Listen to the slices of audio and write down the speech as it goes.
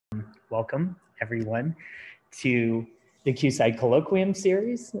welcome everyone to the QSIDE Colloquium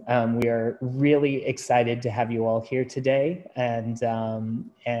series. We are really excited to have you all here today and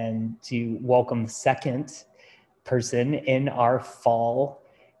to welcome the second person in our fall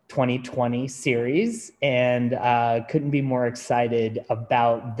 2020 series, and couldn't be more excited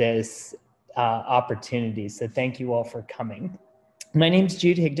about this opportunity. So thank you all for coming. My name is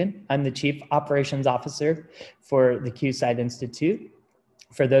Jude Higdon. I'm the Chief Operations Officer for the QSIDE Institute.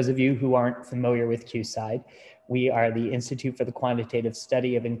 For those of you who aren't familiar with QSIDE, we are the Institute for the Quantitative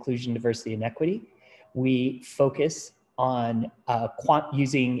Study of Inclusion, Diversity, and Equity. We focus on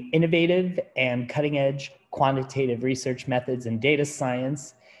using innovative and cutting-edge quantitative research methods in data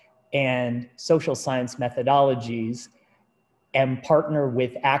science and social science methodologies, and partner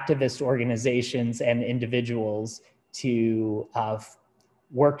with activist organizations and individuals to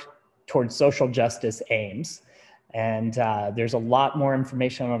work towards social justice aims. And there's a lot more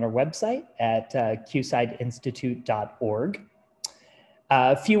information on our website at qsideinstitute.org.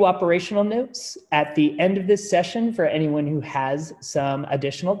 A few operational notes. At the end of this session, for anyone who has some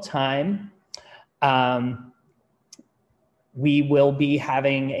additional time, we will be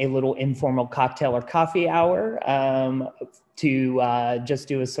having a little informal cocktail or coffee hour to just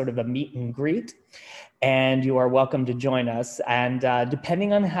do a sort of a meet and greet. And you are welcome to join us. And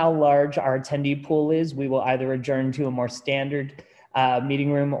depending on how large our attendee pool is, we will either adjourn to a more standard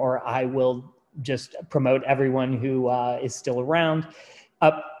meeting room, or I will just promote everyone who is still around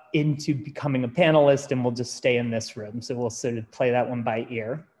up into becoming a panelist, and we'll just stay in this room. So we'll sort of play that one by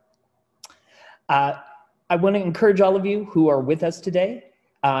ear. I want to encourage all of you who are with us today,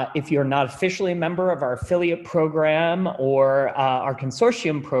 if you're not officially a member of our affiliate program or our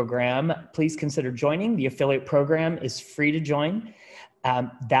consortium program, please consider joining. The affiliate program is free to join.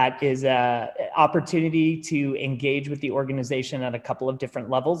 That is an opportunity to engage with the organization at a couple of different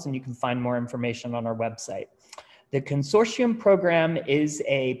levels, and you can find more information on our website. The consortium program is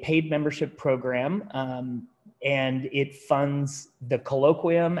a paid membership program, and it funds the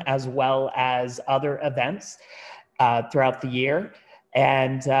colloquium as well as other events throughout the year.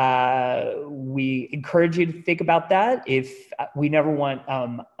 And we encourage you to think about that. If we never want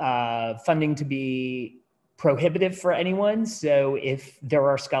funding to be prohibitive for anyone, so if there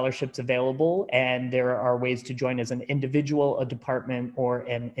are scholarships available and there are ways to join as an individual, a department, or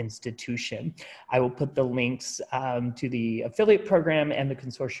an institution, I will put the links to the affiliate program and the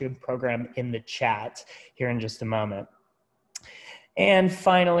consortium program in the chat here in just a moment. And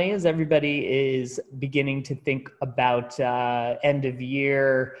finally, as everybody is beginning to think about end of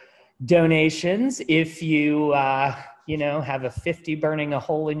year donations, if you have a 50 burning a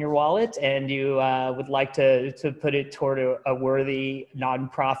hole in your wallet and you would like to put it toward a worthy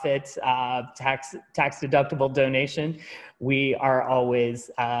nonprofit tax deductible donation, we are always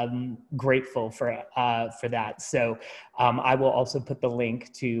grateful for that. So I will also put the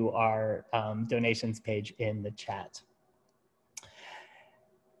link to our donations page in the chat.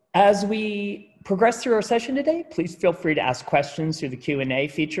 As we progress through our session today, please feel free to ask questions through the Q&A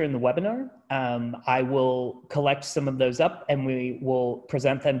feature in the webinar. I will collect some of those up and we will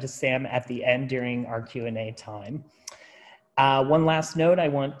present them to Sam at the end during our Q&A time. One last note, I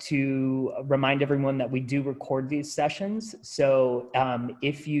want to remind everyone that we do record these sessions. So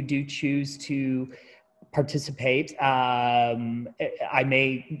if you do choose to participate, I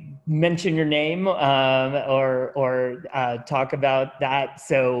may mention your name or talk about that.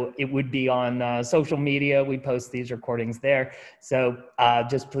 So it would be on social media. We post these recordings there. So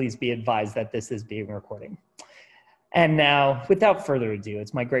just please be advised that this is being recorded. And now, without further ado,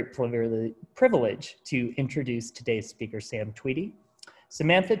 it's my great privilege to introduce today's speaker, Sam Tweedy.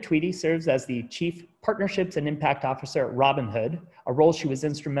 Samantha Tweedy serves as the Chief Partnerships and Impact Officer at Robinhood, a role she was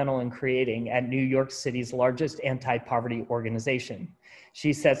instrumental in creating at New York City's largest anti-poverty organization.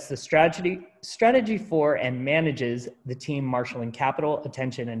 She sets the strategy for and manages the team marshaling capital,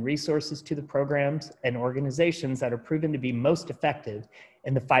 attention, and resources to the programs and organizations that are proven to be most effective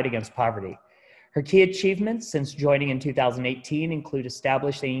in the fight against poverty. Her key achievements since joining in 2018 include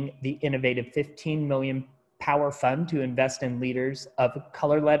establishing the innovative $15 million Power Fund to invest in leaders of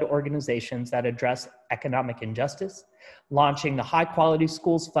color-led organizations that address economic injustice, launching the High Quality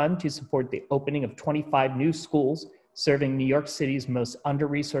Schools Fund to support the opening of 25 new schools serving New York City's most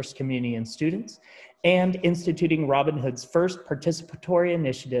under-resourced community and students, and instituting Robinhood's first participatory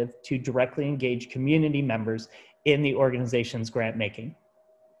initiative to directly engage community members in the organization's grant making.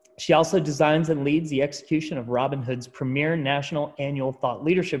 She also designs and leads the execution of Robinhood's premier national annual thought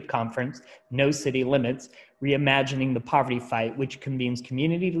leadership conference, No City Limits, Reimagining the Poverty Fight, which convenes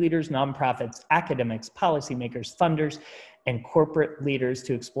community leaders, nonprofits, academics, policymakers, funders, and corporate leaders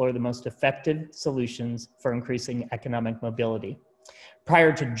to explore the most effective solutions for increasing economic mobility.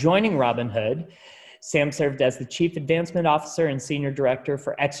 Prior to joining Robin Hood, Sam served as the Chief Advancement Officer and Senior Director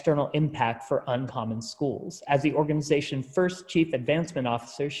for External Impact for Uncommon Schools. As the organization's first Chief Advancement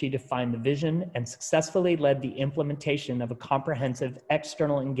Officer, she defined the vision and successfully led the implementation of a comprehensive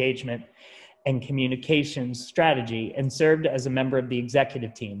external engagement and communications strategy, and served as a member of the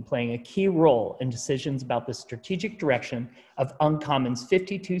executive team, playing a key role in decisions about the strategic direction of Uncommon's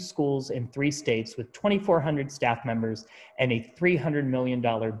 52 schools in 3 states with 2,400 staff members and a $300 million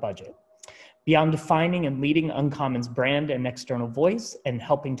budget. Beyond defining and leading Uncommon's brand and external voice and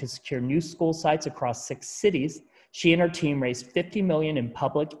helping to secure new school sites across 6 cities, she and her team raised $50 million in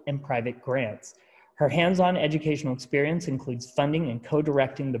public and private grants. Her hands-on educational experience includes funding and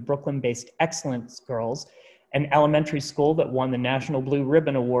co-directing the Brooklyn-based Excellence Girls, an elementary school that won the National Blue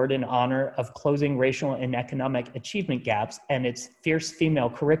Ribbon Award in honor of closing racial and economic achievement gaps and its fierce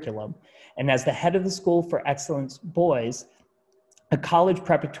female curriculum. And as the head of the School for Excellence Boys, a college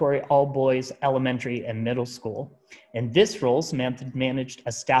preparatory all-boys elementary and middle school. In this role, Samantha managed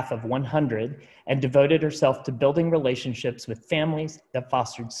a staff of 100 and devoted herself to building relationships with families that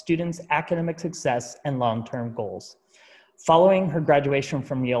fostered students' academic success and long-term goals. Following her graduation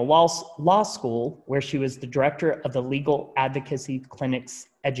from Yale Law School, where she was the director of the Legal Advocacy Clinic's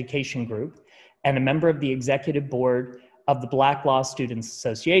Education Group and a member of the executive board of the Black Law Students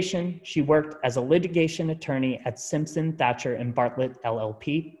Association, she worked as a litigation attorney at Simpson, Thacher, and Bartlett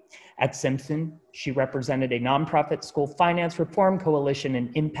LLP. At Simpson, she represented a nonprofit school finance reform coalition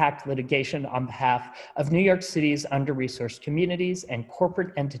and impact litigation on behalf of New York City's under-resourced communities and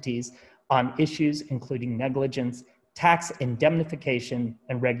corporate entities on issues including negligence, tax indemnification,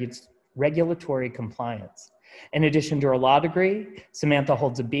 and regulatory compliance. In addition to her law degree, Samantha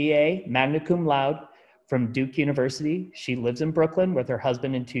holds a BA, magna cum laude, from Duke University. She lives in Brooklyn with her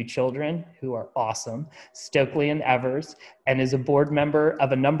husband and 2 children, who are awesome, Stokely and Evers, and is a board member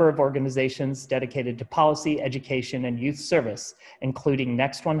of a number of organizations dedicated to policy, education, and youth service, including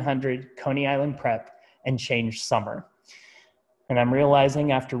Next 100, Coney Island Prep, and Change Summer. And I'm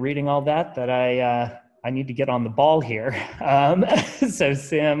realizing after reading all that I need to get on the ball here. So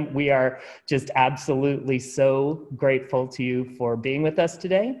Sam, we are just absolutely so grateful to you for being with us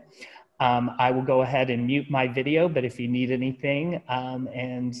today. I will go ahead and mute my video, but if you need anything,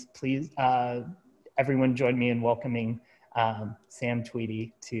 and please, everyone join me in welcoming Sam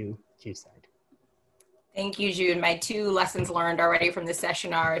Tweedy to QSIDE. Thank you, Jude. My 2 lessons learned already from this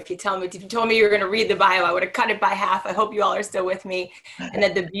session are, if you told me you were going to read the bio, I would have cut it by half. I hope you all are still with me. And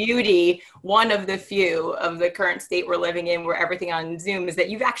that the beauty, one of the few of the current state we're living in where everything on Zoom, is that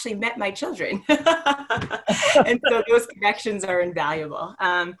you've actually met my children. And so those connections are invaluable.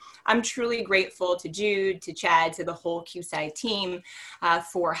 I'm truly grateful to Jude, to Chad, to the whole QSIDE team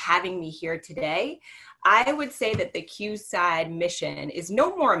for having me here today. I would say that the QSIDE mission is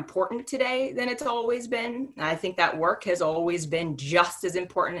no more important today than it's always been. I think that work has always been just as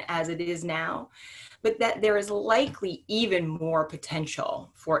important as it is now, but that there is likely even more potential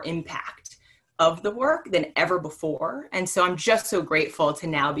for impact of the work than ever before. And so I'm just so grateful to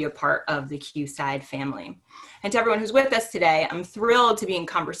now be a part of the QSIDE family. And to everyone who's with us today, I'm thrilled to be in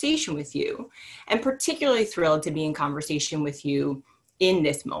conversation with you, and particularly thrilled to be in conversation with you in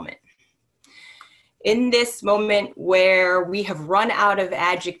this moment. In this moment where we have run out of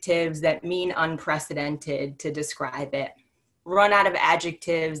adjectives that mean unprecedented to describe it, run out of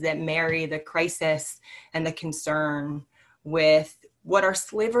adjectives that marry the crisis and the concern with what are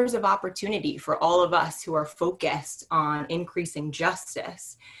slivers of opportunity for all of us who are focused on increasing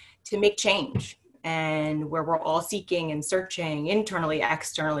justice to make change, and where we're all seeking and searching internally,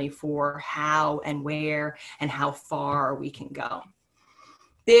 externally for how and where and how far we can go.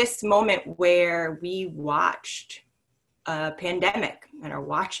 This moment where we watched a pandemic and are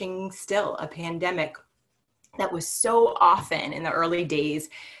watching still a pandemic that was so often in the early days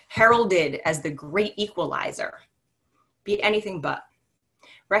heralded as the great equalizer, be anything but,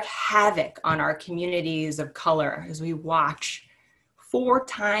 wreak havoc on our communities of color as we watch 4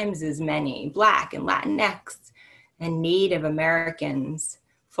 times as many Black and Latinx and Native Americans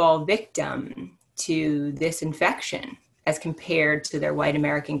fall victim to this infection as compared to their white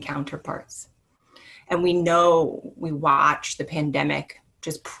American counterparts. And we know we watch the pandemic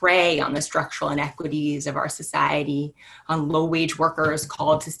just prey on the structural inequities of our society, on low-wage workers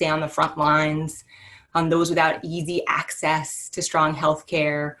called to stay on the front lines, on those without easy access to strong health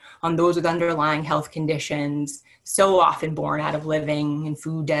care, on those with underlying health conditions, so often born out of living in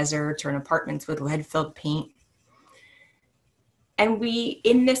food deserts or in apartments with lead-filled paint. And we,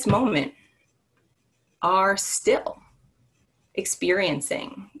 in this moment, are still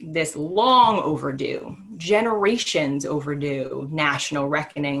experiencing this long overdue, generations overdue national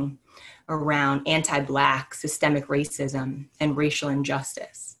reckoning around anti-Black systemic racism and racial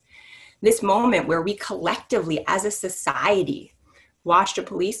injustice. This moment where we collectively as a society watched a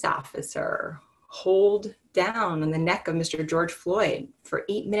police officer hold down on the neck of Mr. George Floyd for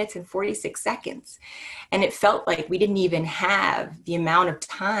 8 minutes and 46 seconds. And it felt like we didn't even have the amount of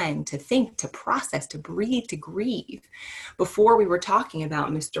time to think, to process, to breathe, to grieve before we were talking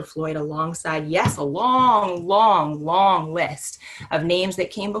about Mr. Floyd alongside, yes, a long, long, long list of names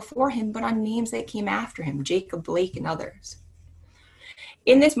that came before him, but on names that came after him, Jacob Blake and others.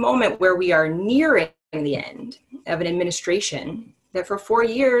 In this moment where we are nearing the end of an administration that for 4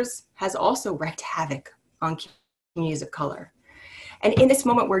 years has also wreaked havoc on communities of color. And in this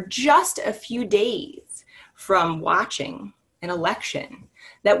moment, we're just a few days from watching an election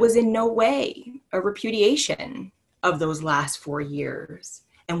that was in no way a repudiation of those last 4 years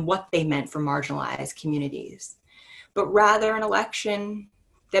and what they meant for marginalized communities, but rather an election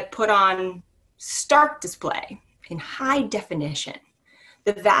that put on stark display in high definition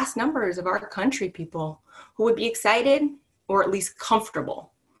the vast numbers of our country people who would be excited or at least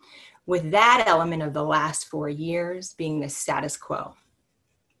comfortable with that element of the last 4 years being the status quo,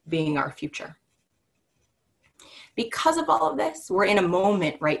 being our future. Because of all of this, we're in a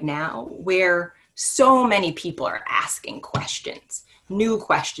moment right now where so many people are asking questions, new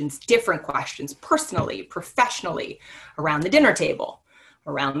questions, different questions, personally, professionally, around the dinner table,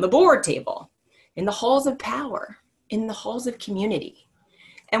 around the board table, in the halls of power, in the halls of community,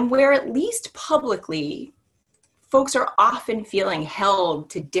 and where at least publicly, folks are often feeling held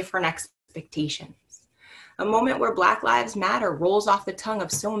to different expectations. A moment where Black Lives Matter rolls off the tongue of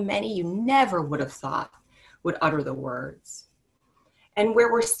so many you never would have thought would utter the words. And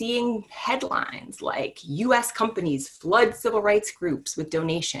where we're seeing headlines like US companies flood civil rights groups with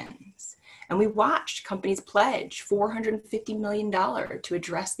donations. And we watched companies pledge $450 million to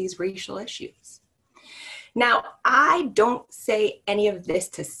address these racial issues. Now, I don't say any of this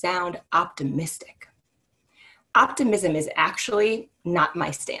to sound optimistic. Optimism is actually not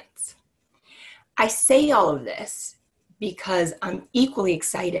my stance. I say all of this because I'm equally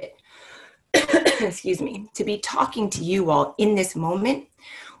excited, excuse me, to be talking to you all in this moment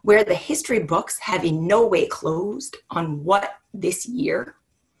where the history books have in no way closed on what this year,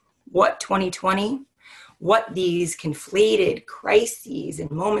 what 2020, what these conflated crises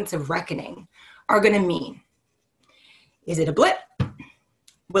and moments of reckoning are going to mean. Is it a blip?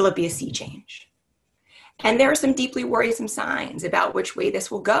 Will it be a sea change? And there are some deeply worrisome signs about which way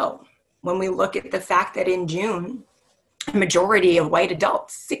this will go. When we look at the fact that in June, a majority of white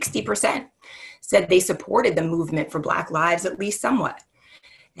adults, 60%, said they supported the movement for Black lives at least somewhat.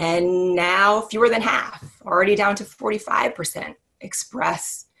 And now fewer than half, already down to 45%,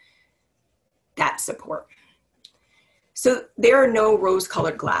 express that support. So there are no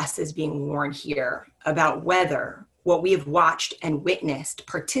rose-colored glasses being worn here about whether what we have watched and witnessed,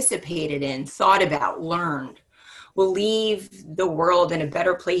 participated in, thought about, learned, will leave the world in a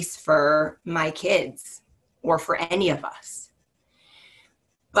better place for my kids or for any of us.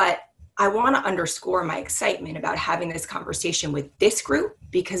 But I want to underscore my excitement about having this conversation with this group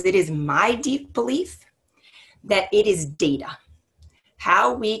because it is my deep belief that it is data.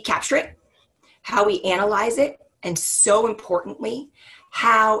 How we capture it, how we analyze it, and so importantly,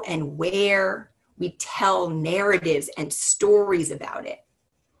 how and where we tell narratives and stories about it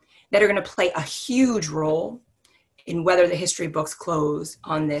that are going to play a huge role in whether the history books close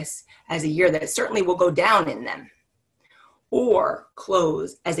on this as a year that certainly will go down in them, or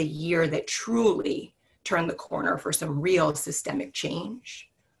close as a year that truly turned the corner for some real systemic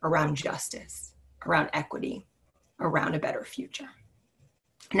change around justice, around equity, around a better future.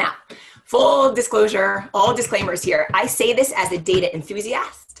 Now, full disclosure, all disclaimers here. I say this as a data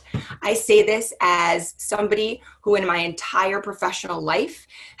enthusiast. I say this as somebody who in my entire professional life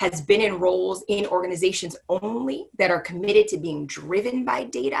has been in roles in organizations only that are committed to being driven by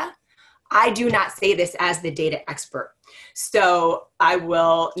data. I do not say this as the data expert. So I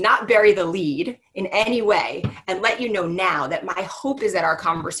will not bury the lead in any way and let you know now that my hope is that our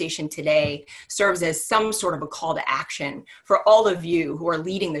conversation today serves as some sort of a call to action for all of you who are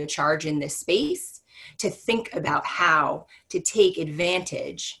leading the charge in this space to think about how to take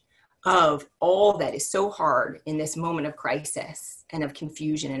advantage of all that is so hard in this moment of crisis and of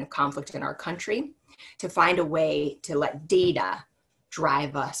confusion and of conflict in our country, to find a way to let data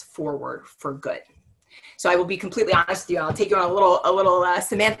drive us forward for good. So I will be completely honest with you. I'll take you on a little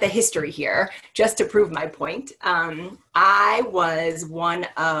Samantha history here, just to prove my point. I was one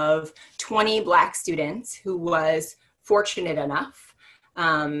of 20 Black students who was fortunate enough,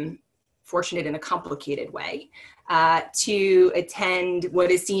 fortunate in a complicated way, to attend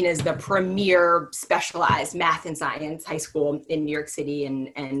what is seen as the premier specialized math and science high school in New York City,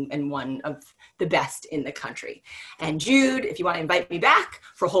 and one of the best in the country. And Jude, if you want to invite me back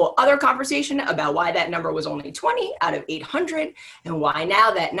for a whole other conversation about why that number was only 20 out of 800, and why now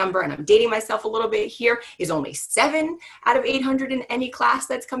that number, and I'm dating myself a little bit here, is only 7 out of 800 in any class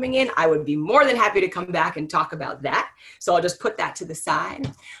that's coming in, I would be more than happy to come back and talk about that. So I'll just put that to the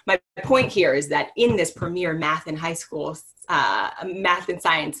side. My point here is that in this premier math and math and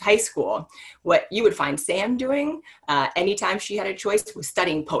science high school, what you would find Sam doing anytime she had a choice was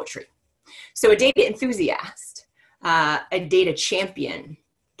studying poetry. So a data enthusiast, a data champion,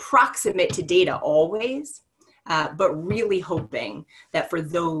 proximate to data always, but really hoping that for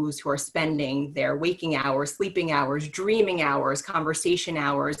those who are spending their waking hours, sleeping hours, dreaming hours, conversation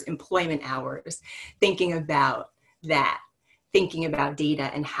hours, employment hours, thinking about that, thinking about data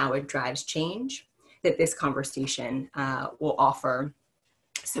and how it drives change, that this conversation will offer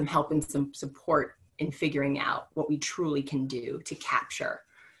some help and some support in figuring out what we truly can do to capture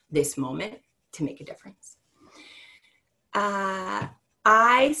this moment to make a difference.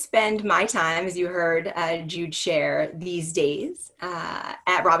 I spend my time, as you heard Jude share, these days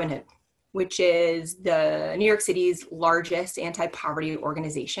at Robinhood, which is the New York City's largest anti-poverty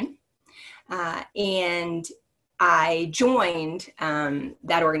organization. And I joined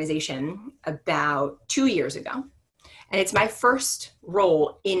that organization about 2 years ago, and it's my first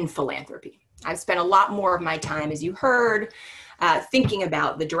role in philanthropy. I've spent a lot more of my time, as you heard, thinking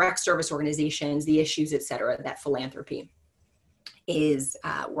about the direct service organizations, the issues, et cetera, that philanthropy is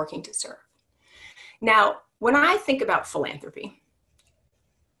working to serve. Now, when I think about philanthropy,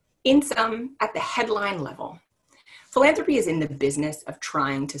 at the headline level, philanthropy is in the business of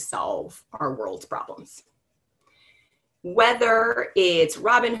trying to solve our world's problems. Whether it's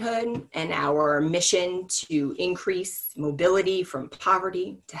Robinhood and our mission to increase mobility from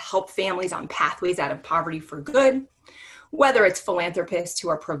poverty, to help families on pathways out of poverty for good, whether it's philanthropists who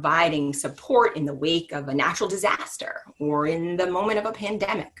are providing support in the wake of a natural disaster or in the moment of a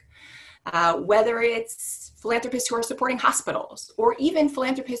pandemic, whether it's philanthropists who are supporting hospitals, or even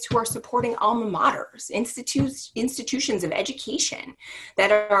philanthropists who are supporting alma maters, institutions of education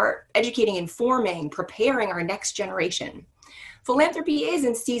that are educating, informing, preparing our next generation. Philanthropy is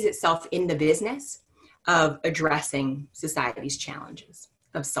and sees itself in the business of addressing society's challenges,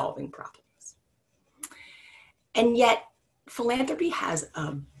 of solving problems. And yet, philanthropy has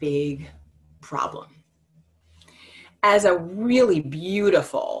a big problem. As a really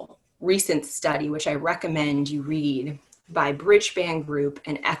beautiful recent study, which I recommend you read, by Bridgespan Group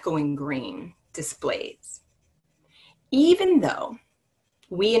and Echoing Green displays, even though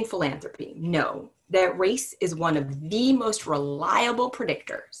we in philanthropy know that race is one of the most reliable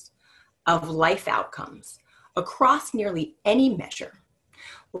predictors of life outcomes across nearly any measure,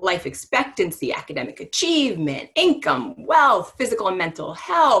 life expectancy, academic achievement, income, wealth, physical and mental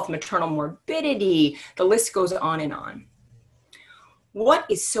health, maternal morbidity, the list goes on and on. What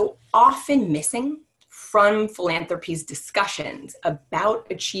is so often missing from philanthropy's discussions about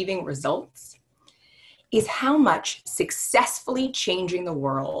achieving results is how much successfully changing the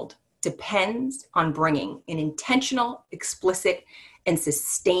world depends on bringing an intentional, explicit, and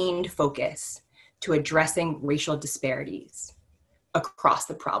sustained focus to addressing racial disparities across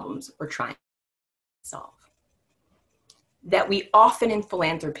the problems we're trying to solve. That we often in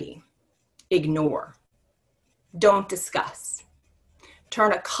philanthropy ignore, don't discuss,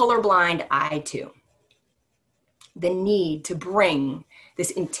 turn a colorblind eye to the need to bring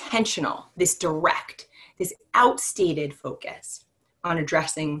this intentional, this direct, this outstated focus on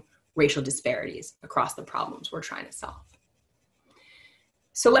addressing racial disparities across the problems we're trying to solve.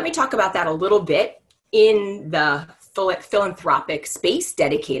 So let me talk about that a little bit in the philanthropic space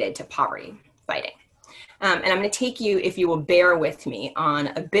dedicated to poverty fighting. And I'm going to take you, if you will bear with me, on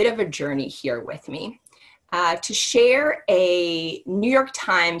a bit of a journey here with me to share a New York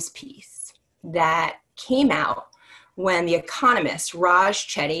Times piece that came out when the economist Raj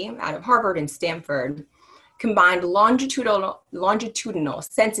Chetty out of Harvard and Stanford combined longitudinal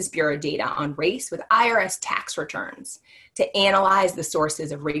Census Bureau data on race with IRS tax returns to analyze the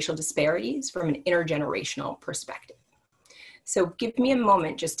sources of racial disparities from an intergenerational perspective. So give me a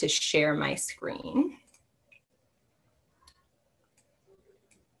moment just to share my screen.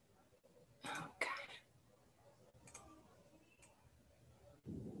 All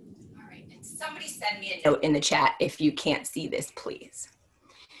right, and somebody send me a note in the chat if you can't see this, please.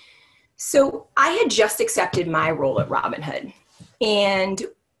 So I had just accepted my role at Robinhood, and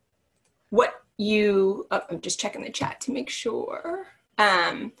what I'm just checking the chat to make sure.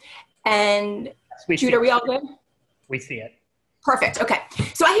 And Jude, are we all good? We see it. Perfect. Okay.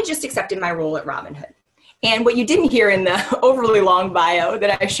 So I had just accepted my role at Robinhood. And what you didn't hear in the overly long bio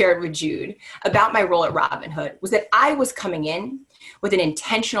that I shared with Jude about my role at Robinhood was that I was coming in with an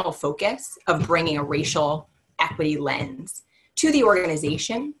intentional focus of bringing a racial equity lens to the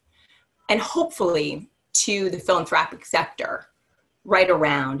organization and hopefully to the philanthropic sector right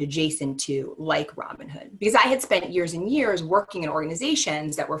around, adjacent to, like Robinhood. Because I had spent years and years working in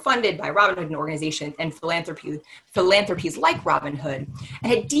organizations that were funded by Robinhood and organizations and philanthropies like Robinhood,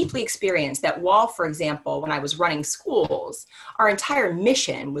 and had deeply experienced that while, for example, when I was running schools, our entire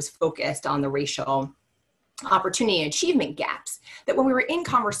mission was focused on the racial opportunity and achievement gaps, that when we were in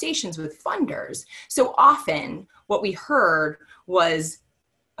conversations with funders, so often what we heard was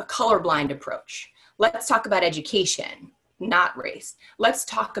a colorblind approach. Let's talk about education, not race. Let's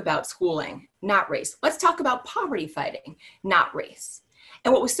talk about schooling, not race. Let's talk about poverty fighting, not race.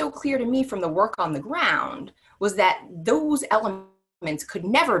 And what was so clear to me from the work on the ground was that those elements could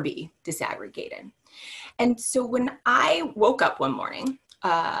never be disaggregated. And so when I woke up one morning,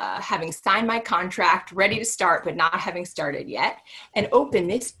 having signed my contract, ready to start, but not having started yet, and opened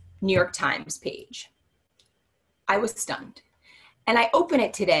this New York Times page, I was stunned. And I open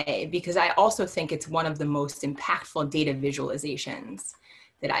it today because I also think it's one of the most impactful data visualizations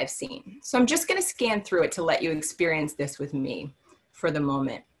that I've seen. So I'm just going to scan through it to let you experience this with me for the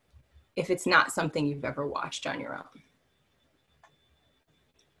moment, if it's not something you've ever watched on your own.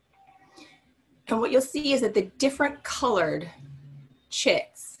 And what you'll see is that the different colored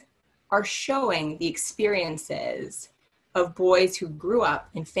chits are showing the experiences of boys who grew up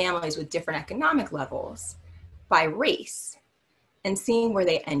in families with different economic levels by race, and seeing where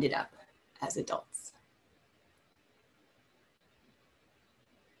they ended up as adults.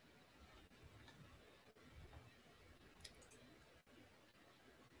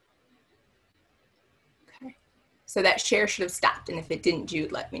 Okay, so that share should have stopped, and if it didn't,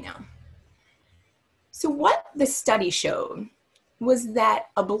 Jude, let me know. So what the study showed was that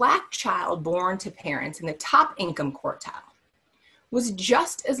a Black child born to parents in the top income quartile was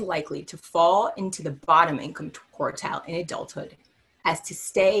just as likely to fall into the bottom income quartile in adulthood as to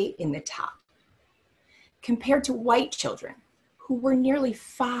stay in the top, compared to white children who were nearly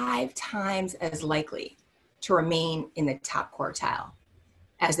 5 times as likely to remain in the top quartile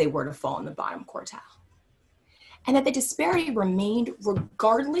as they were to fall in the bottom quartile. And that the disparity remained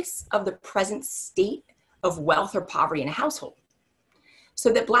regardless of the present state of wealth or poverty in a household.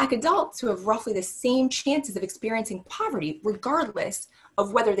 So that Black adults who have roughly the same chances of experiencing poverty, regardless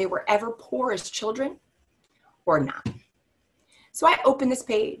of whether they were ever poor as children or not. So I opened this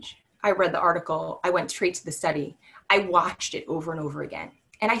page, I read the article, I went straight to the study, I watched it over and over again.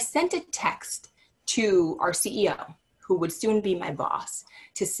 And I sent a text to our CEO, who would soon be my boss,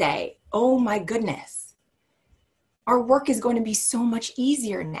 to say, oh my goodness, our work is going to be so much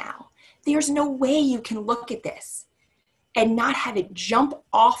easier now. There's no way you can look at this and not have it jump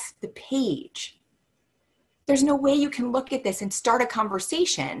off the page. There's no way you can look at this and start a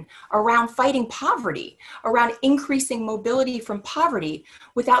conversation around fighting poverty, around increasing mobility from poverty,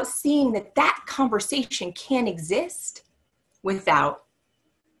 without seeing that that conversation can exist without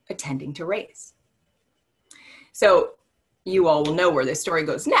attending to race. So you all will know where this story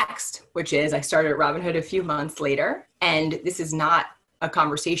goes next, which is I started at Robinhood a few months later, and this is not a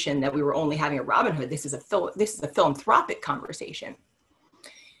conversation that we were only having at Robinhood. This is a philanthropic conversation.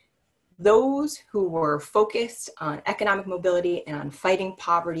 Those who were focused on economic mobility and on fighting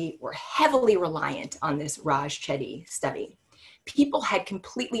poverty were heavily reliant on this Raj Chetty study. People had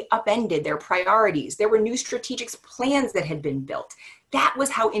completely upended their priorities. There were new strategic plans that had been built. That was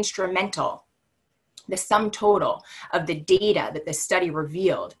how instrumental the sum total of the data that the study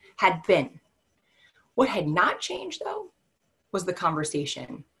revealed had been. What had not changed, though, was the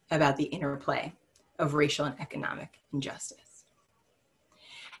conversation about the interplay of racial and economic injustice.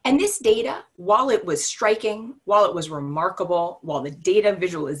 And this data, while it was striking, while it was remarkable, while the data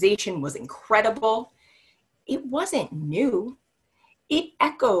visualization was incredible, it wasn't new. It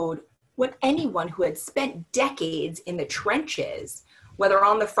echoed what anyone who had spent decades in the trenches, whether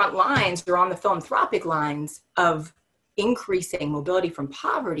on the front lines or on the philanthropic lines of increasing mobility from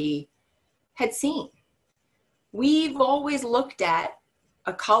poverty, had seen. We've always looked at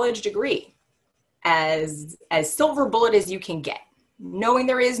a college degree as silver bullet as you can get, knowing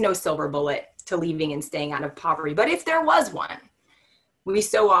there is no silver bullet to leaving and staying out of poverty. But if there was one, we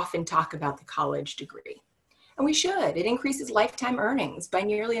so often talk about the college degree. And we should. It increases lifetime earnings by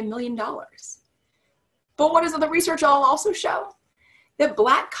nearly $1 million. But what does the research all also show? that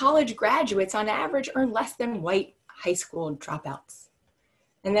Black college graduates on average earn less than white high school dropouts,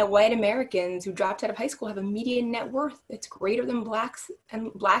 and that white Americans who dropped out of high school have a median net worth that's greater than Black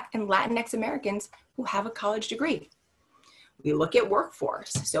and Latinx Americans who have a college degree. We look at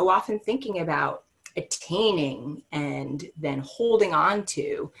workforce, so often thinking about attaining and then holding on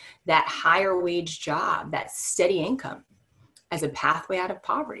to that higher wage job, that steady income as a pathway out of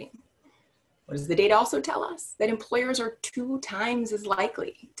poverty. What does the data also tell us? That employers are 2 times as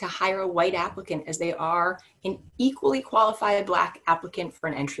likely to hire a white applicant as they are an equally qualified Black applicant for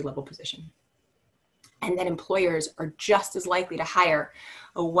an entry-level position. And that employers are just as likely to hire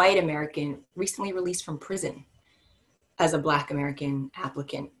a white American recently released from prison as a Black American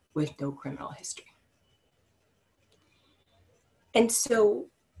applicant with no criminal history. And so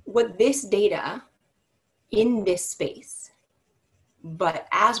what this data in this space, but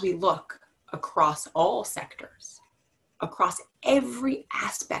as we look across all sectors, across every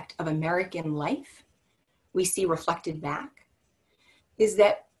aspect of American life, we see reflected back, is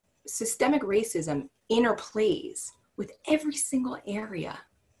that systemic racism interplays with every single area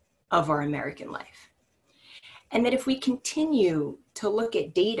of our American life. And that if we continue to look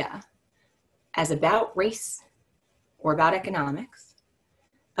at data as about race or about economics,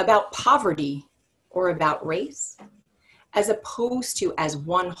 about poverty or about race, as opposed to as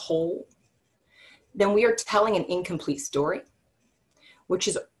one whole, then we are telling an incomplete story, which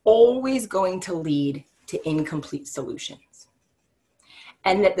is always going to lead to incomplete solutions.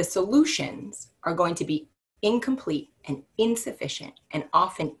 And that the solutions are going to be incomplete and insufficient and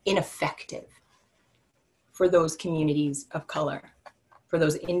often ineffective for those communities of color, for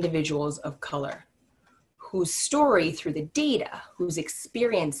those individuals of color, whose story through the data, whose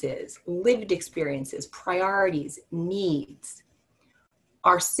experiences, lived experiences, priorities, needs,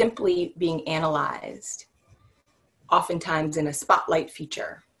 are simply being analyzed, oftentimes in a spotlight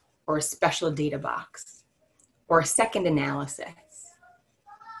feature or a special data box or a second analysis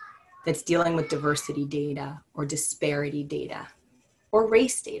that's dealing with diversity data or disparity data or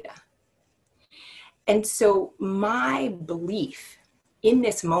race data. And so my belief in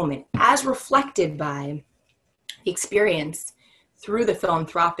this moment, as reflected by the experience through the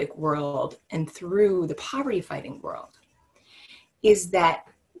philanthropic world and through the poverty fighting world, is that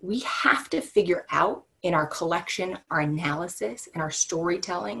we have to figure out in our collection, our analysis, and our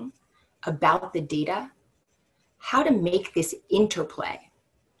storytelling about the data, how to make this interplay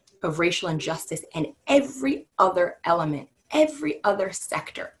of racial injustice and every other element, every other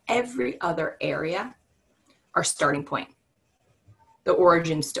sector, every other area, our starting point, the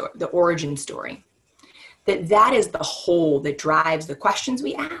origin story. That is the whole that drives the questions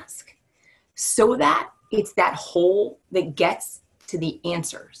we ask, so that it's that whole that gets to the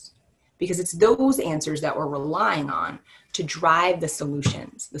answers, because it's those answers that we're relying on to drive the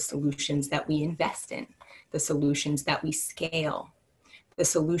solutions that we invest in, the solutions that we scale, the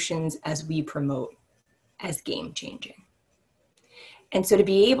solutions as we promote as game changing. And so to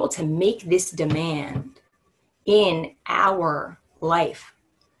be able to make this demand in our life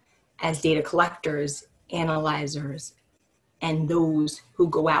as data collectors, analyzers, and those who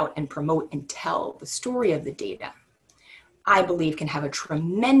go out and promote and tell the story of the data, I believe can have a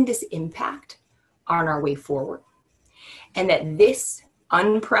tremendous impact on our way forward. And that this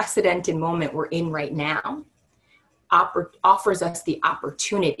unprecedented moment we're in right now offers us the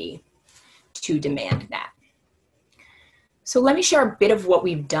opportunity to demand that. So let me share a bit of what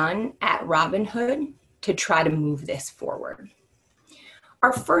we've done at Robin Hood to try to move this forward.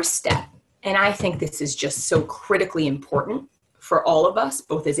 Our first step, and I think this is just so critically important for all of us,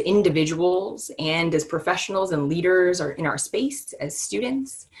 both as individuals and as professionals and leaders or in our space as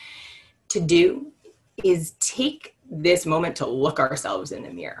students, to do is take this moment to look ourselves in the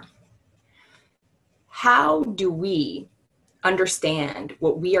mirror. How do we understand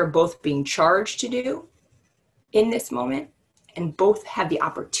what we are both being charged to do in this moment and both have the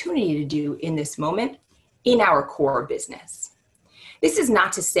opportunity to do in this moment in our core business? This is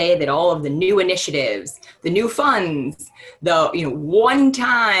not to say that all of the new initiatives, the new funds, the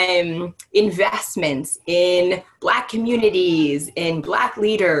one-time investments in Black communities, in Black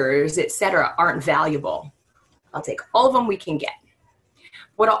leaders, et cetera, aren't valuable. I'll take all of them we can get.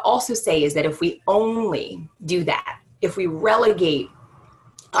 What I'll also say is that if we only do that, if we relegate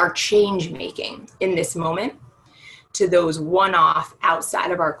our change making in this moment to those one-off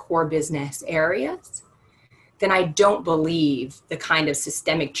outside of our core business areas, then I don't believe the kind of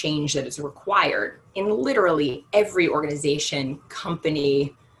systemic change that is required in literally every organization,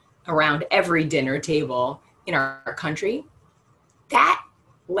 company, around every dinner table in our country, that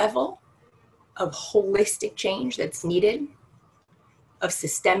level of holistic change that's needed of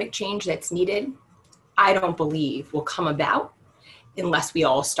systemic change that's needed, I don't believe will come about unless we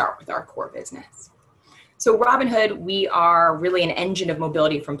all start with our core business. So Robinhood, we are really an engine of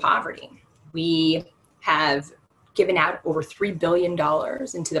mobility from poverty. We have given out over $3 billion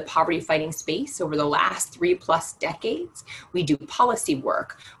into the poverty fighting space over the last 3+ decades. We do policy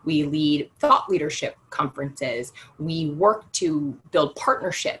work. We lead thought leadership conferences. We work to build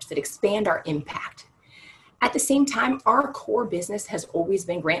partnerships that expand our impact. At the same time, our core business has always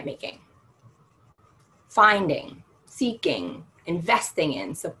been grant making. Finding, seeking, investing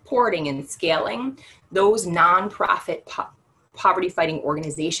in, supporting, and scaling those nonprofit poverty fighting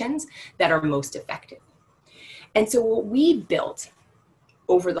organizations that are most effective. And so what we built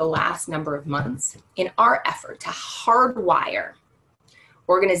over the last number of months in our effort to hardwire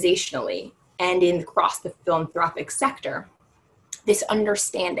organizationally and across the philanthropic sector, this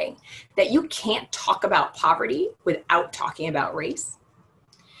understanding that you can't talk about poverty without talking about race,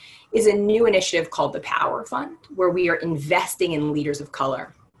 is a new initiative called the Power Fund, where we are investing in leaders of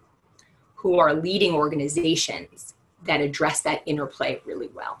color who are leading organizations that address that interplay really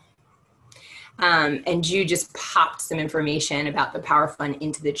well. And you just popped some information about the Power Fund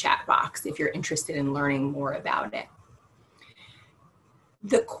into the chat box if you're interested in learning more about it.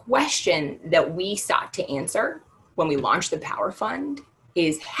 The question that we sought to answer when we launched the Power Fund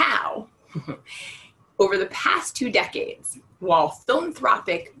is how, over the past 2 decades, while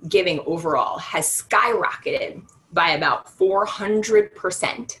philanthropic giving overall has skyrocketed by about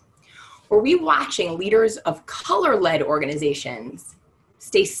 400%, were we watching leaders of color-led organizations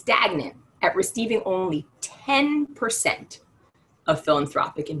stay stagnant at receiving only 10% of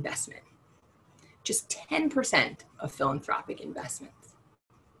philanthropic investment? Just 10% of philanthropic investments.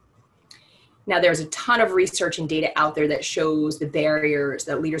 Now, there's a ton of research and data out there that shows the barriers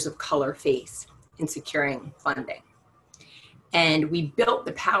that leaders of color face in securing funding. And we built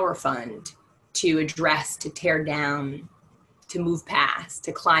the Power Fund to address, to tear down, to move past,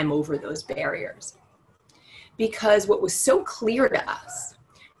 to climb over those barriers. Because what was so clear to us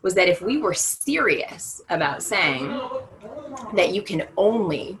was that if we were serious about saying that you can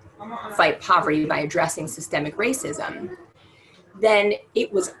only fight poverty by addressing systemic racism, then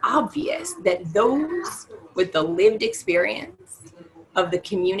it was obvious that those with the lived experience of the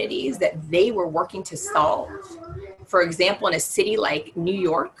communities that they were working to solve, for example, in a city like New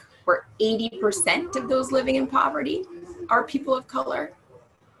York, where 80% of those living in poverty are people of color,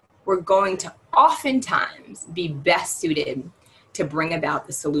 were going to oftentimes be best suited to bring about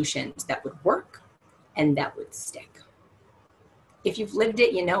the solutions that would work and that would stick. If you've lived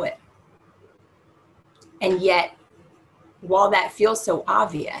it, you know it. And yet, while that feels so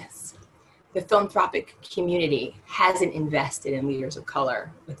obvious, the philanthropic community hasn't invested in leaders of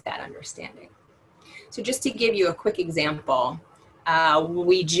color with that understanding. So just to give you a quick example,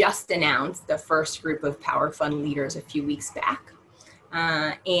 we just announced the first group of Power Fund leaders a few weeks back.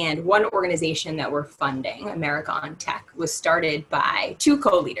 And one organization that we're funding, America on Tech, was started by 2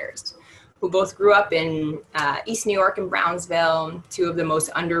 co-leaders who both grew up in East New York and Brownsville, 2 of the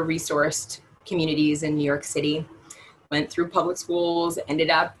most under-resourced communities in New York City, went through public schools, ended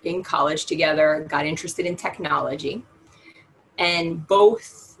up in college together, got interested in technology, and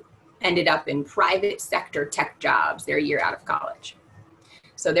both ended up in private sector tech jobs their year out of college.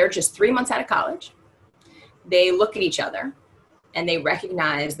 So they're just 3 months out of college. They look at each other and they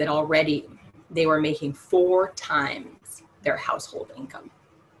recognize that already they were making 4 times their household income.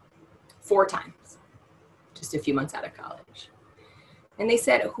 4 times, just a few months out of college. And they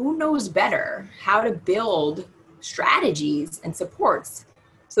said, who knows better how to build strategies and supports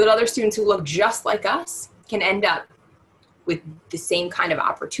so that other students who look just like us can end up with the same kind of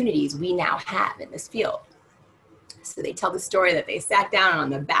opportunities we now have in this field. So they tell the story that they sat down on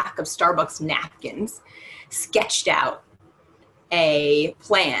the back of Starbucks napkins, sketched out a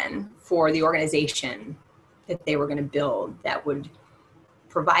plan for the organization that they were going to build that would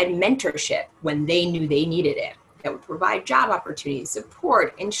provide mentorship when they knew they needed it, that would provide job opportunities,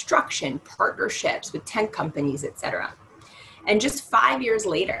 support, instruction, partnerships with tech companies, etc. And just 5 years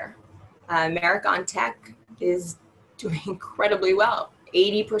later, America on Tech is doing incredibly well.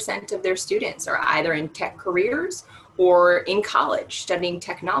 80% of their students are either in tech careers or in college studying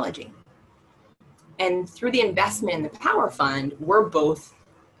technology. And through the investment in the Power Fund, we're both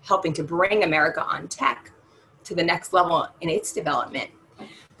helping to bring America on Tech to the next level in its development.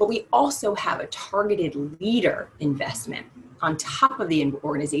 But we also have a targeted leader investment on top of the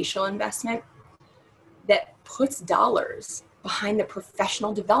organizational investment that puts dollars behind the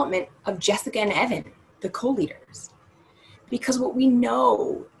professional development of Jessica and Evan, the co-leaders. Because what we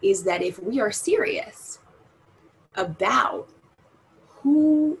know is that if we are serious about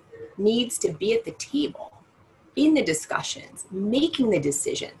who needs to be at the table in the discussions, making the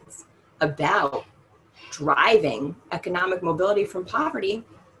decisions about driving economic mobility from poverty,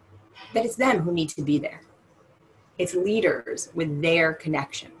 that it's them who need to be there. It's leaders with their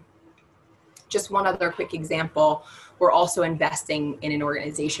connection. Just one other quick example, we're also investing in an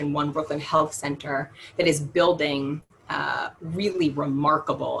organization, One Brooklyn Health Center, that is building a really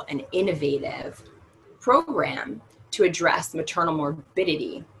remarkable and innovative program to address maternal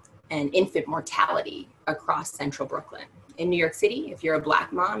morbidity and infant mortality across central Brooklyn. In New York City, if you're a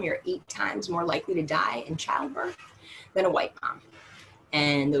Black mom, you're 8 times more likely to die in childbirth than a white mom.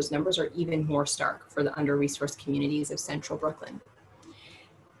 And those numbers are even more stark for the under-resourced communities of central Brooklyn.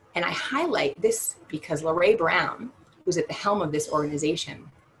 And I highlight this because Lorraine Brown, who's at the helm of this organization,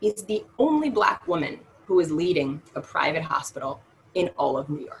 is the only Black woman who is leading a private hospital in all of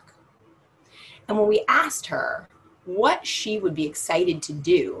New York. And when we asked her what she would be excited to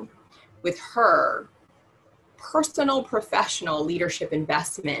do with her personal, professional leadership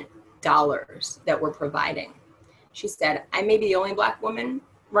investment dollars that we're providing, she said, I may be the only Black woman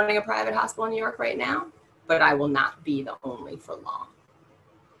running a private hospital in New York right now, but I will not be the only for long.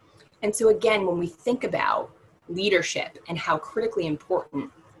 And so again, when we think about leadership and how critically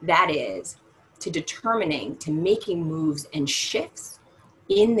important that is to determining, to making moves and shifts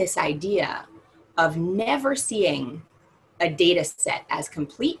in this idea of never seeing a data set as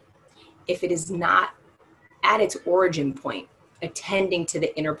complete if it is not at its origin point attending to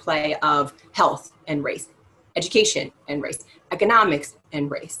the interplay of health and race, education and race, economics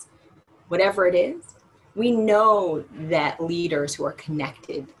and race. Whatever it is, we know that leaders who are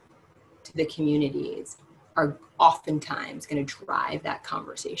connected to the communities are oftentimes going to drive that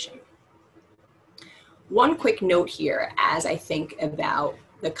conversation. One quick note here, as I think about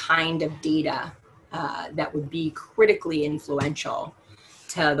the kind of data that would be critically influential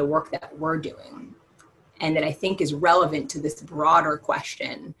to the work that we're doing, and that I think is relevant to this broader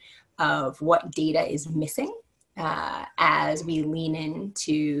question of what data is missing as we lean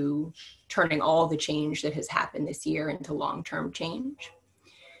into turning all the change that has happened this year into long-term change.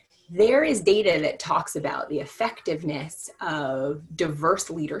 There is data that talks about the effectiveness of diverse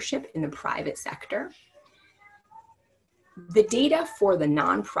leadership in the private sector. The data for the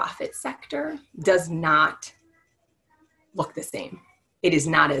nonprofit sector does not look the same. It is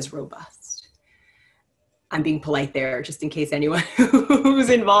not as robust. I'm being polite there, just in case anyone who's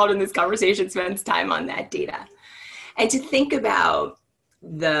involved in this conversation spends time on that data. And to think about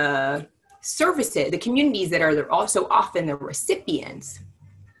the services, the communities that are also often the recipients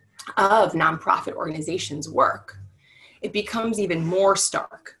of nonprofit organizations' work, it becomes even more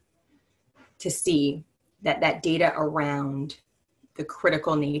stark to see that that data around the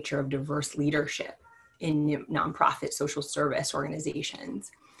critical nature of diverse leadership in nonprofit social service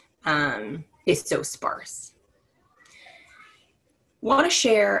organizations is so sparse. I want to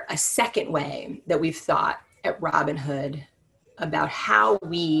share a second way that we've thought at Robin Hood about how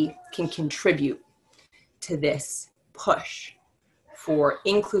we can contribute to this push for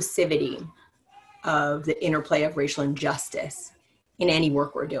inclusivity of the interplay of racial injustice in any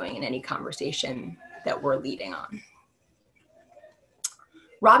work we're doing, in any conversation that we're leading on.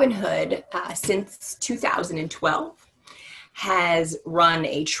 Robin Hood, since 2012, has run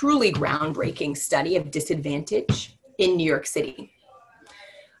a truly groundbreaking study of disadvantage in New York City,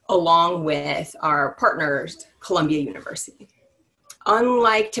 along with our partners, Columbia University.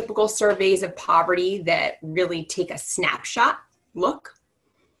 Unlike typical surveys of poverty that really take a snapshot look,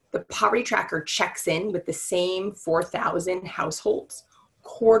 the poverty tracker checks in with the same 4,000 households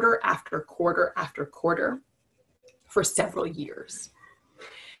quarter after quarter after quarter for several years.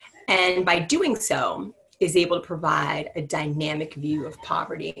 And by doing so, is able to provide a dynamic view of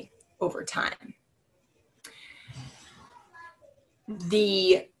poverty over time.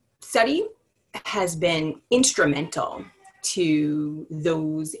 The study has been instrumental to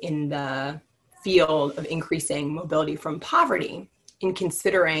those in the field of increasing mobility from poverty in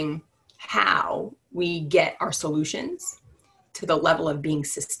considering how we get our solutions to the level of being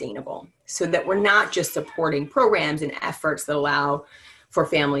sustainable, so that we're not just supporting programs and efforts that allow for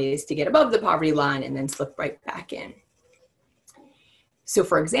families to get above the poverty line and then slip right back in. So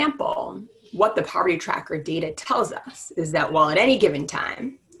for example, what the poverty tracker data tells us is that while at any given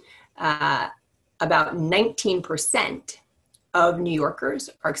time, about 19% of New Yorkers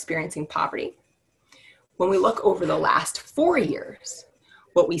are experiencing poverty, when we look over the last 4 years,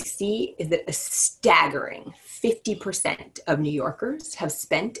 what we see is that a staggering 50% of New Yorkers have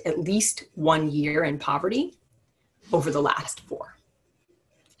spent at least 1 year in poverty over the last 4.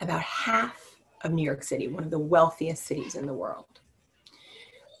 About half of New York City, one of the wealthiest cities in the world.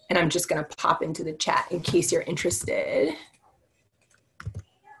 And I'm just going to pop into the chat in case you're interested,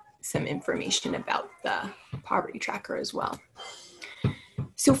 some information about the poverty tracker as well.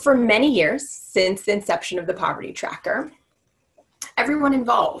 So for many years, since the inception of the poverty tracker, everyone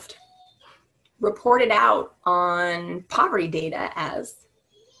involved reported out on poverty data as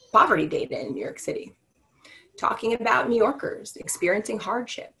poverty data in New York City, talking about New Yorkers experiencing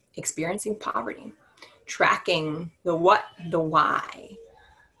hardship, experiencing poverty, tracking the what, the why,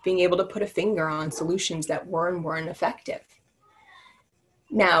 being able to put a finger on solutions that were and weren't effective.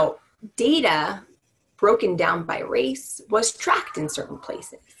 Now, data broken down by race was tracked in certain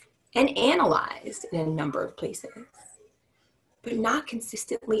places and analyzed in a number of places, but not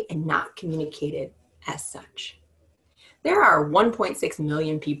consistently and not communicated as such. There are 1.6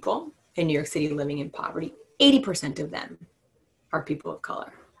 million people in New York City living in poverty. 80% of them are people of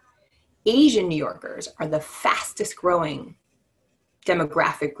color. Asian New Yorkers are the fastest growing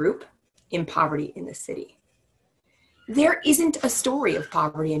demographic group in poverty in the city. There isn't a story of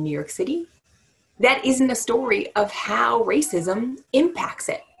poverty in New York City that isn't a story of how racism impacts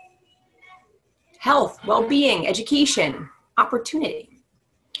it. Health, well-being, education, opportunity.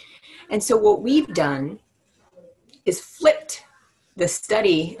 And so what we've done is flipped the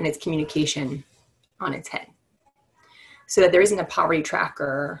study and its communication on its head, so that there isn't a poverty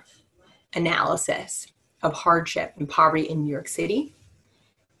tracker analysis of hardship and poverty in New York City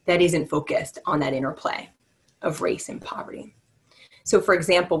that isn't focused on that interplay of race and poverty. So for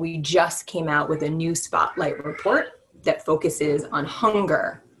example, we just came out with a new spotlight report that focuses on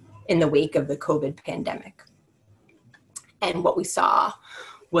hunger in the wake of the COVID pandemic. And what we saw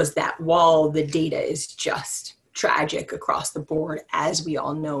was that while the data is just tragic across the board, as we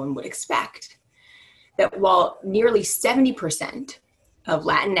all know and would expect, that while nearly 70% of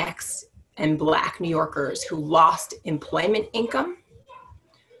Latinx and Black New Yorkers who lost employment income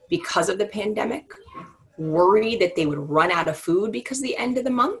because of the pandemic worried that they would run out of food because of the end of the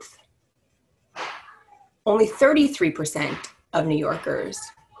month, only 33% of New Yorkers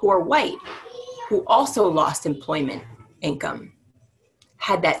who are white, who also lost employment income,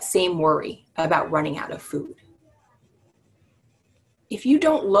 had that same worry about running out of food. If you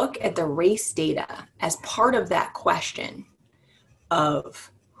don't look at the race data as part of that question of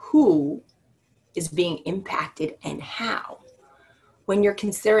who is being impacted and how, when you're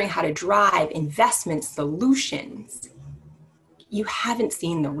considering how to drive investment solutions, you haven't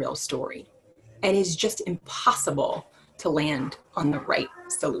seen the real story, and it's just impossible to land on the right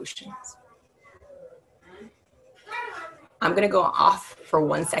solutions. I'm gonna go off for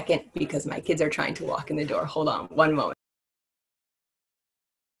 1 second because my kids are trying to walk in the door. Hold on one moment.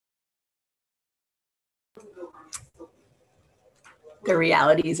 The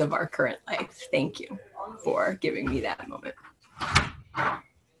realities of our current life. Thank you for giving me that moment.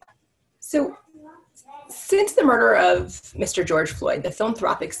 So since the murder of Mr. George Floyd, the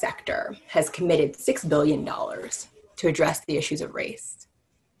philanthropic sector has committed $6 billion to address the issues of race.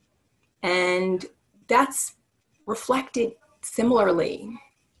 And that's reflected similarly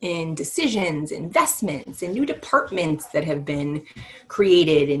in decisions, investments, and new departments that have been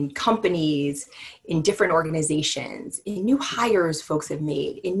created in companies, in different organizations, in new hires folks have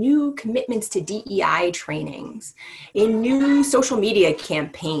made, in new commitments to DEI trainings, in new social media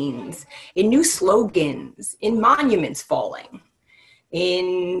campaigns, in new slogans, in monuments falling,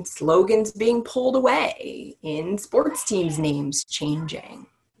 in slogans being pulled away, in sports teams' names changing,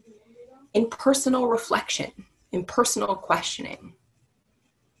 in personal reflection, in personal questioning.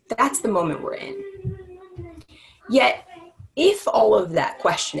 That's the moment we're in. Yet, if all of that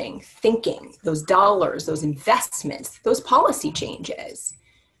questioning, thinking, those dollars, those investments, those policy changes,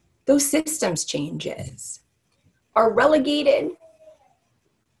 those systems changes are relegated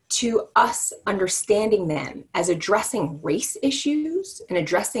to us understanding them as addressing race issues and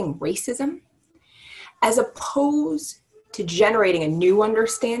addressing racism, as opposed to generating a new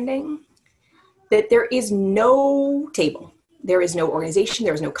understanding that there is no table, there is no organization,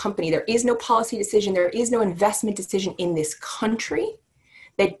 there is no company, there is no policy decision, there is no investment decision in this country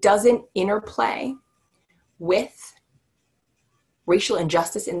that doesn't interplay with racial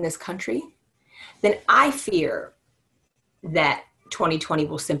injustice in this country, then I fear that 2020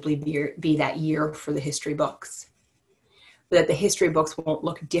 will simply be that year for the history books, that the history books won't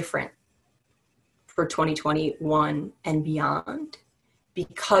look different for 2021 and beyond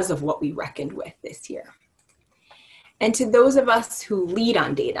because of what we reckoned with this year. And to those of us who lead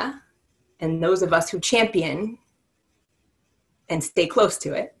on data, and those of us who champion and stay close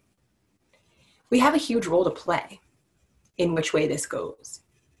to it, we have a huge role to play in which way this goes.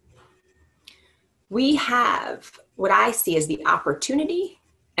 We have what I see as the opportunity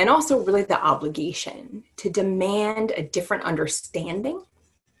and also really the obligation to demand a different understanding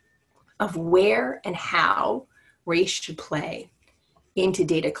of where and how race should play into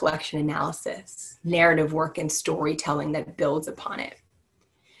data collection analysis, narrative work, and storytelling that builds upon it.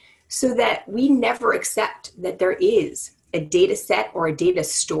 So that we never accept that there is a data set or a data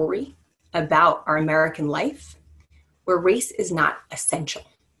story about our American life where race is not essential,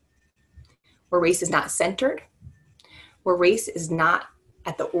 where race is not centered, where race is not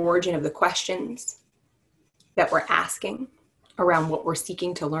at the origin of the questions that we're asking around what we're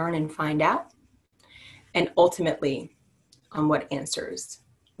seeking to learn and find out, and ultimately on what answers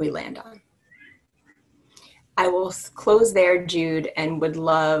we land on. I will close there, Jude, and would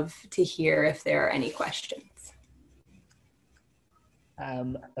love to hear if there are any questions.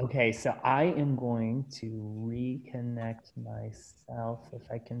 Okay, so I am going to reconnect myself if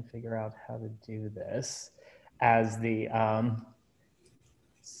I can figure out how to do this as the, how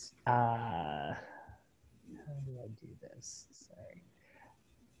do I do this? Sorry.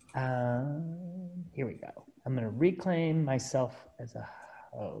 Here we go. I'm going to reclaim myself as a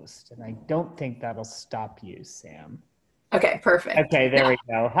host, and I don't think that'll stop you, Sam. Okay, perfect. Okay, there we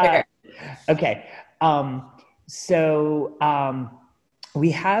go. Hi. Okay. We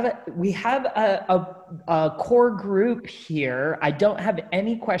have a core group here. I don't have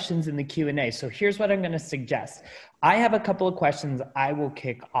any questions in the Q&A. So here's what I'm going to suggest. I have a couple of questions I will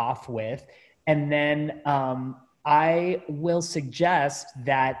kick off with, and then I will suggest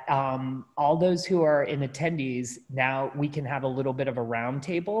that all those who are in attendees, now we can have a little bit of a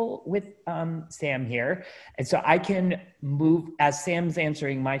roundtable with Sam here. And so I can move, as Sam's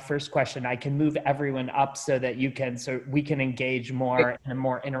answering my first question, I can move everyone up so that so we can engage more in a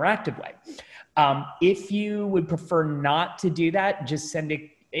more interactive way. If you would prefer not to do that, just send it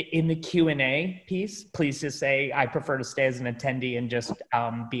in the Q&A piece. Please just say, I prefer to stay as an attendee and just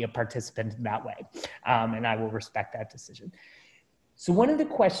be a participant in that way. And I will respect that decision. So one of the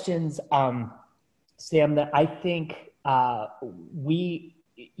questions, Sam, that I think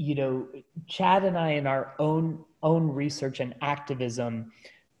Chad and I in our own research and activism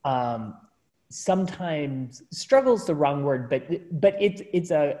sometimes struggle's the wrong word, but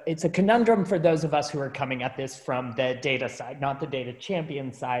it's a conundrum for those of us who are coming at this from the data side, not the data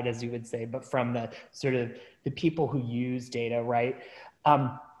champion side, as you would say, but from the sort of the people who use data, right?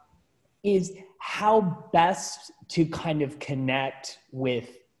 Is how best to kind of connect with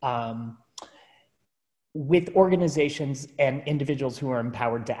organizations and individuals who are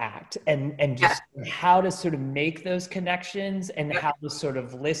empowered to act, and just how to sort of make those connections and how to sort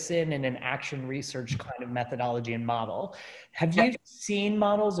of listen in an action research kind of methodology and model. Have you seen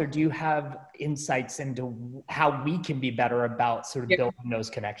models, or do you have insights into how we can be better about sort of building those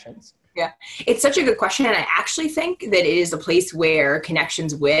connections? Yeah, it's such a good question. And I actually think that it is a place where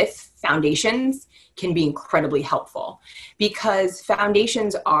connections with foundations can be incredibly helpful, because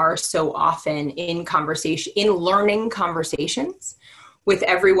foundations are so often in learning conversations with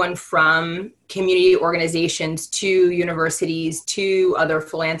everyone from community organizations to universities to other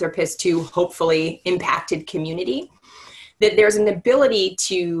philanthropists to hopefully impacted community, that there's an ability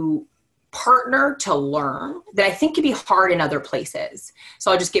to partner to learn that I think can be hard in other places.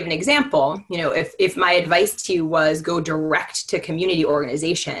 So I'll just give an example. If my advice to you was go direct to community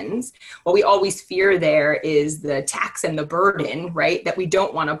organizations, what we always fear there is the tax and the burden, right, that we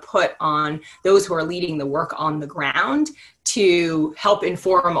don't want to put on those who are leading the work on the ground to help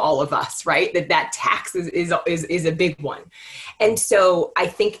inform all of us, right? That tax is a big one. And so I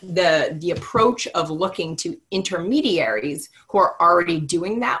think the approach of looking to intermediaries who are already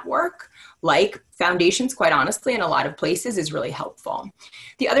doing that work, like foundations, quite honestly, in a lot of places, is really helpful.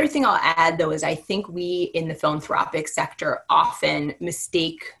 The other thing I'll add, though, is I think we in the philanthropic sector often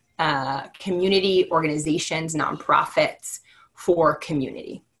mistake community organizations, nonprofits, for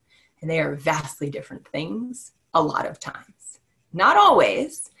community. And they are vastly different things a lot of times. Not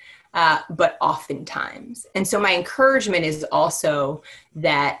always, but oftentimes. And so my encouragement is also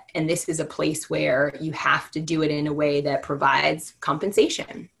that, and this is a place where you have to do it in a way that provides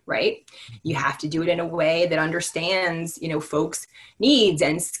compensation, right? You have to do it in a way that understands, folks' needs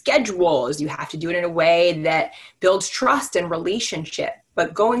and schedules. You have to do it in a way that builds trust and relationship.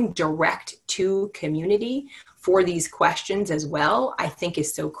 But going direct to community for these questions as well, I think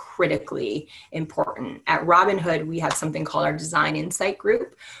is so critically important. At Robin Hood, we have something called our Design Insight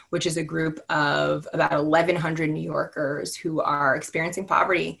Group, which is a group of about 1,100 New Yorkers who are experiencing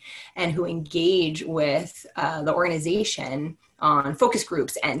poverty and who engage with the organization on focus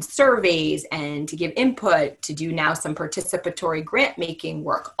groups and surveys and to give input, to do now some participatory grant making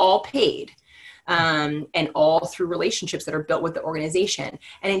work, all paid. and all through relationships that are built with the organization.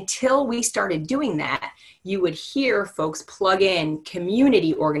 And until we started doing that, you would hear folks plug in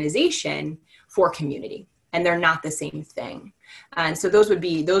community organization for community, and they're not the same thing. And so those would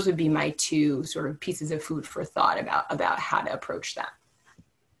be my two sort of pieces of food for thought about how to approach that.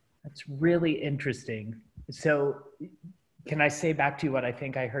 That's really interesting. So can I say back to you what I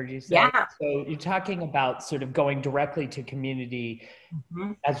think I heard you say? Yeah. So you're talking about sort of going directly to community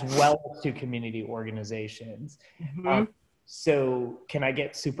as well as to community organizations. So can I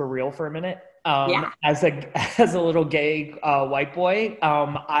get super real for a minute? Yeah. As a little gay white boy,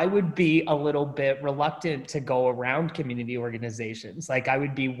 I would be a little bit reluctant to go around community organizations. Like I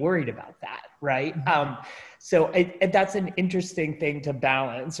would be worried about that, right? So that's an interesting thing to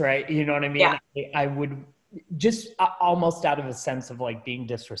balance, right? You know what I mean? Yeah. I would just almost out of a sense of like being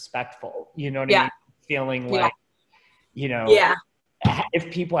disrespectful, you know what I mean? Feeling like, you know,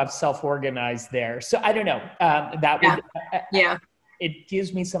 if people have self-organized there. So I don't know, that would, it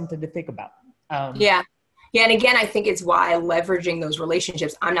gives me something to think about. Yeah. And again, I think it's why leveraging those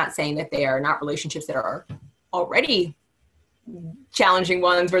relationships, I'm not saying that they are not relationships that are already challenging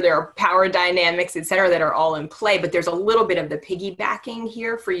ones where there are power dynamics, et cetera, that are all in play, but there's a little bit of the piggybacking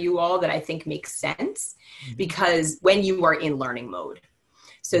here for you all that I think makes sense, because when you are in learning mode,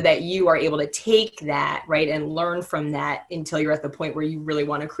 so that you are able to take that, right, and learn from that until you're at the point where you really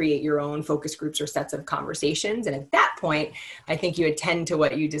want to create your own focus groups or sets of conversations. And at that point, I think you attend to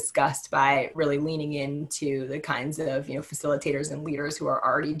what you discussed by really leaning into the kinds of, facilitators and leaders who are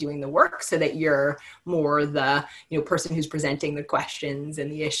already doing the work, so that you're more the, person who's presenting the questions and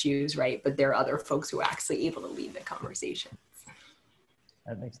the issues, right? But there are other folks who are actually able to lead the conversation.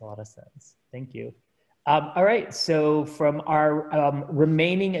 That makes a lot of sense. Thank you. All right. So from our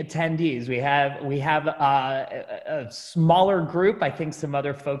remaining attendees, we have a smaller group. I think some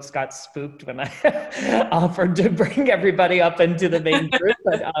other folks got spooked when I offered to bring everybody up into the main group.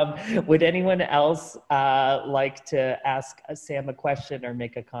 But would anyone else like to ask Sam a question or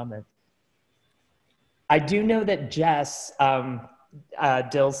make a comment? I do know that Jess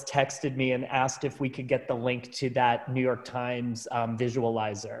Dills texted me and asked if we could get the link to that New York Times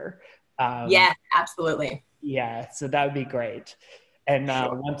visualizer. Yeah, absolutely. Yeah, so that would be great. And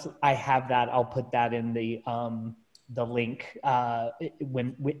once I have that, I'll put that in the link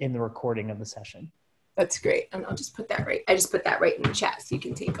in the recording of the session. That's great. And I'll just put that right. I just put that right in the chat so you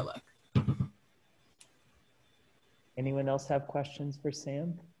can take a look. Anyone else have questions for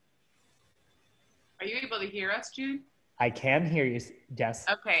Sam? Are you able to hear us, Jude? I can hear you, Jess.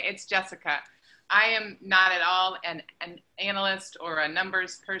 Okay, it's Jessica. I am not at all an analyst or a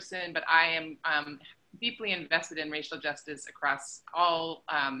numbers person, but I am deeply invested in racial justice across all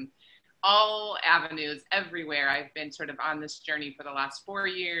avenues, everywhere. I've been sort of on this journey for the last 4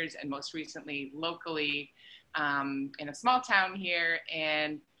 years, and most recently locally in a small town here.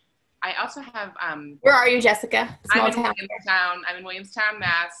 And I also have... Where are you, Jessica? I'm in Williamstown,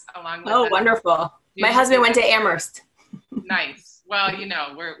 Mass. Along with wonderful. My husband went to Amherst. Nice. Well,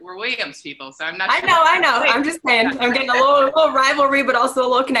 we're Williams people, so I'm not sure. I know. I'm just saying, I'm getting a little rivalry, but also a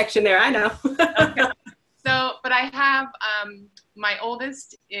little connection there. I know. Okay. So, but I have, my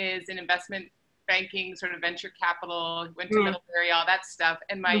oldest is in investment banking, sort of venture capital, went to Middlebury, all that stuff.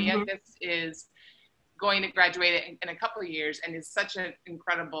 And my youngest is going to graduate in a couple of years and is such an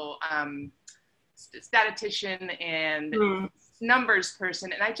incredible statistician and numbers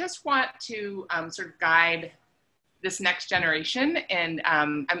person. And I just want to sort of guide this next generation. And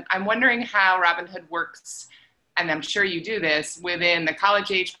I'm wondering how Robinhood works, and I'm sure you do this, within the college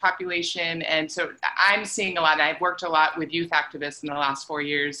age population. And so I'm seeing a lot, I've worked a lot with youth activists in the last 4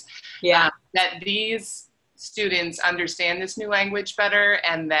 years, that these students understand this new language better,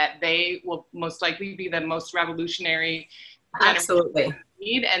 and that they will most likely be the most revolutionary. Absolutely.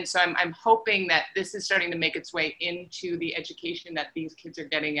 And so I'm hoping that this is starting to make its way into the education that these kids are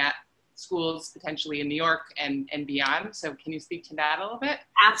getting at schools, potentially in New York and beyond. So can you speak to that a little bit?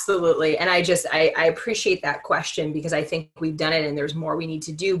 Absolutely. And I appreciate that question, because I think we've done it and there's more we need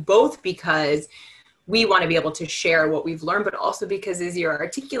to do, both because we want to be able to share what we've learned, but also because, as you're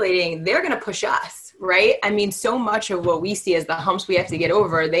articulating, they're going to push us, right? I mean, so much of what we see as the humps we have to get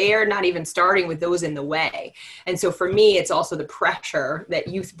over, they are not even starting with those in the way. And so for me, it's also the pressure that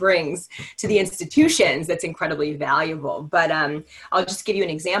youth brings to the institutions that's incredibly valuable. But I'll just give you an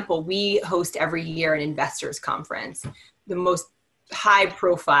example. We host every year an investors conference. The most high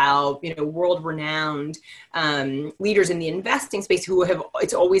profile, world renowned leaders in the investing space who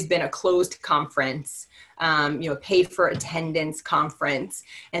it's always been a closed conference, pay for attendance conference.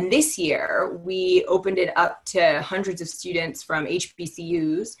 And this year we opened it up to hundreds of students from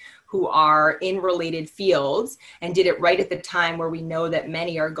HBCUs who are in related fields, and did it right at the time where we know that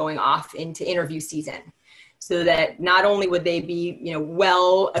many are going off into interview season. So that not only would they be,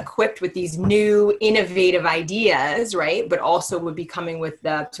 well equipped with these new innovative ideas, right, but also would be coming with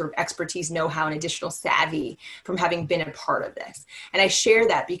the sort of expertise, know-how, and additional savvy from having been a part of this. And I share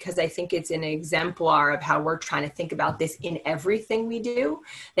that because I think it's an exemplar of how we're trying to think about this in everything we do.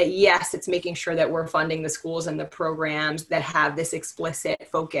 That yes, it's making sure that we're funding the schools and the programs that have this explicit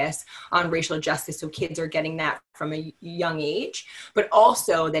focus on racial justice, so kids are getting that from a young age, but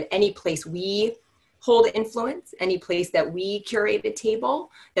also that any place we hold influence, any place that we curate a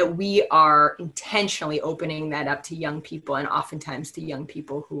table, that we are intentionally opening that up to young people, and oftentimes to young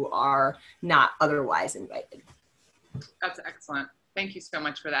people who are not otherwise invited. That's excellent. Thank you so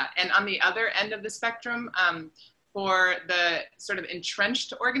much for that. And on the other end of the spectrum, for the sort of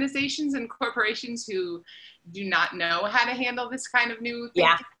entrenched organizations and corporations who do not know how to handle this kind of new thing,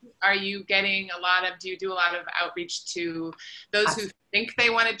 are you getting do you do a lot of outreach to those who think they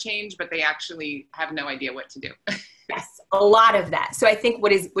want to change, but they actually have no idea what to do? Yes, a lot of that. So I think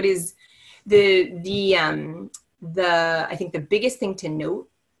what is I think the biggest thing to note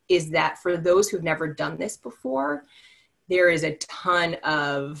is that for those who've never done this before, there is a ton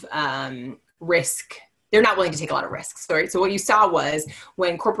of risk. They're not willing to take a lot of risks. Right? So what you saw was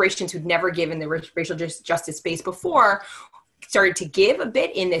when corporations who'd never given the racial justice space before started to give a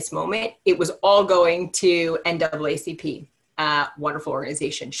bit in this moment, it was all going to NAACP. Wonderful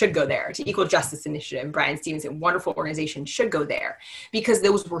organization, should go there. To Equal Justice Initiative, Brian Stevenson, wonderful organization, should go there. Because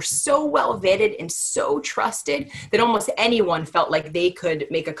those were so well vetted and so trusted that almost anyone felt like they could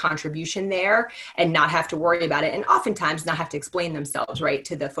make a contribution there and not have to worry about it. And oftentimes not have to explain themselves, right,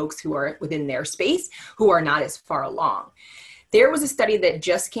 to the folks who are within their space who are not as far along. There was a study that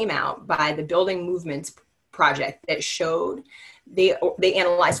just came out by the Building Movements Project that showed they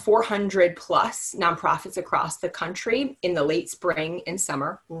analyzed 400 plus nonprofits across the country in the late spring and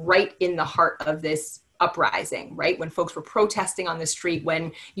summer, right in the heart of this uprising, right? When folks were protesting on the street,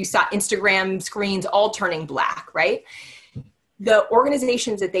 when you saw Instagram screens all turning black, right? The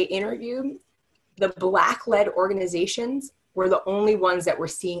organizations that they interviewed, the Black-led organizations, were the only ones that were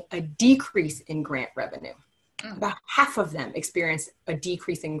seeing a decrease in grant revenue. About half of them experienced a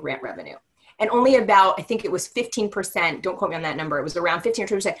decrease in grant revenue. And only about, I think it was 15%, don't quote me on that number, it was around 15 or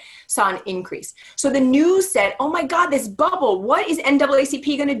 20%, saw an increase. So the news said, oh my God, this bubble, what is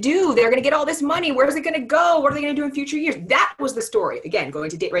NAACP gonna do? They're gonna get all this money, where's it gonna go? What are they gonna do in future years? That was the story. Again, going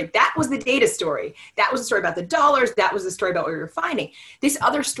to data, right? That was the data story. That was the story about the dollars. That was the story about what we were finding. This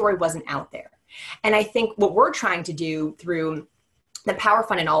other story wasn't out there. And I think what we're trying to do through the Power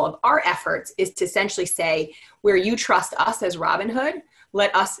Fund and all of our efforts is to essentially say, where you trust us as Robin Hood,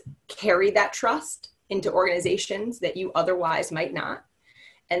 let us carry that trust into organizations that you otherwise might not.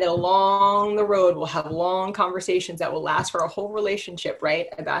 And then along the road, we'll have long conversations that will last for a whole relationship, right?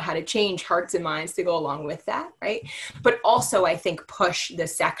 About how to change hearts and minds to go along with that, right? But also, I think, push the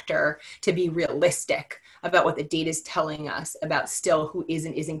sector to be realistic about what the data is telling us about still who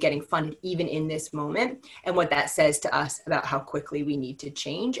isn't getting funded even in this moment, and what that says to us about how quickly we need to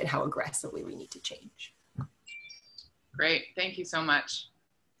change and how aggressively we need to change. Great. Thank you so much.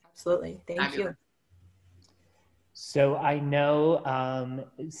 Absolutely. Thank you. So I know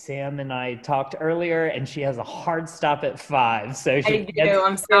Sam and I talked earlier, and she has a hard stop at 5. So I do.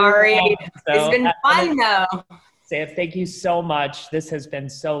 I'm sorry. It's been fun though. Sam, thank you so much. This has been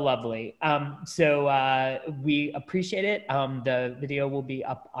so lovely. We appreciate it. The video will be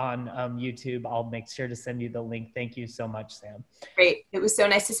up on YouTube. I'll make sure to send you the link. Thank you so much, Sam. Great. It was so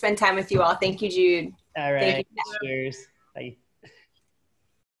nice to spend time with you all. Thank you, Jude. All right. Cheers. Bye.